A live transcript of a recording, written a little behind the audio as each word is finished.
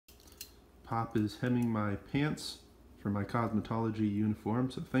Pop is hemming my pants for my cosmetology uniform,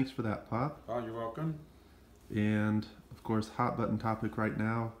 so thanks for that, Pop. Oh, you're welcome. And, of course, hot button topic right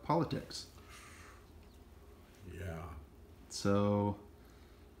now, politics. Yeah. So,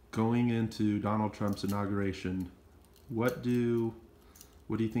 going into Donald Trump's inauguration, what do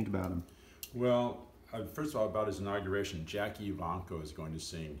you think about him? Well, first of all, about his inauguration, Jackie Ivanko is going to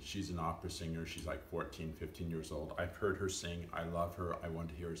sing. She's an opera singer. She's like 14, 15 years old. I've heard her sing. I love her. I want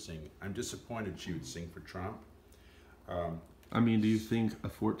to hear her sing. I'm disappointed she would sing for Trump. I mean, do you think a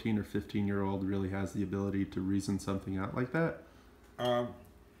 14 or 15-year-old really has the ability to reason something out like that?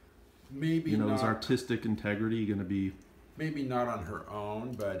 Maybe not. Is not. artistic integrity going to be... Maybe not on her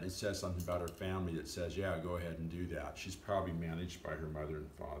own, but it says something about her family that says, yeah, go ahead and do that. She's probably managed by her mother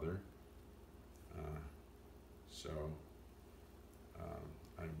and father.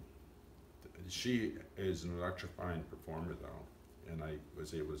 She is an electrifying performer, though, and I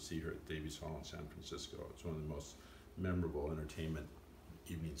was able to see her at Davies Hall in San Francisco. It's one of the most memorable entertainment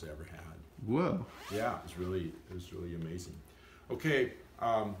evenings I ever had. Whoa! Yeah, it was really amazing. Okay,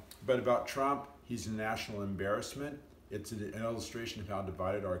 but about Trump, he's a national embarrassment. It's an illustration of how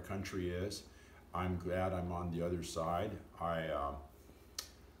divided our country is. I'm glad I'm on the other side.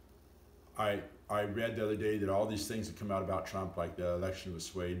 I read the other day that all these things that come out about Trump, like the election was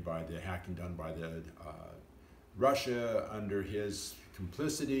swayed by the hacking done by the Russia under his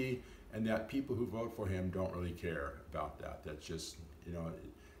complicity, and that people who vote for him don't really care about that. That's just,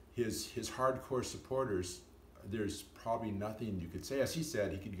 his hardcore supporters, there's probably nothing you could say. As he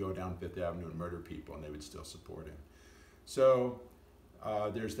said, he could go down Fifth Avenue and murder people and they would still support him. So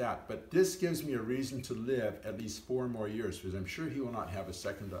there's that. But this gives me a reason to live at least 4 more years, because I'm sure he will not have a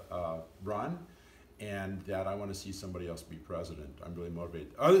second run, and that I want to see somebody else be president. I'm really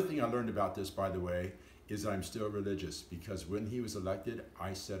motivated. The other thing I learned about this, by the way, is that I'm still religious, because when he was elected,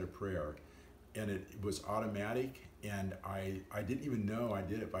 I said a prayer, and it was automatic, and I didn't even know I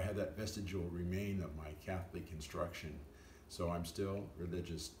did it, but I had that vestigial remain of my Catholic instruction. So I'm still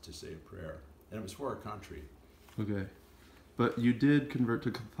religious to say a prayer, and it was for our country. Okay. But you did convert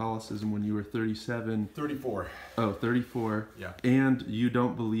to Catholicism when you were 37. 34. Oh, 34. Yeah. And you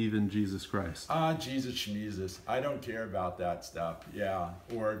don't believe in Jesus Christ. Jesus. I don't care about that stuff. Yeah.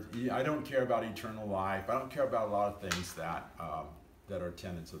 Or I don't care about eternal life. I don't care about a lot of things that are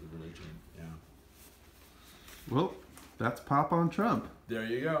tenets of the religion. Yeah. Well, that's Pop on Trump. There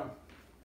you go.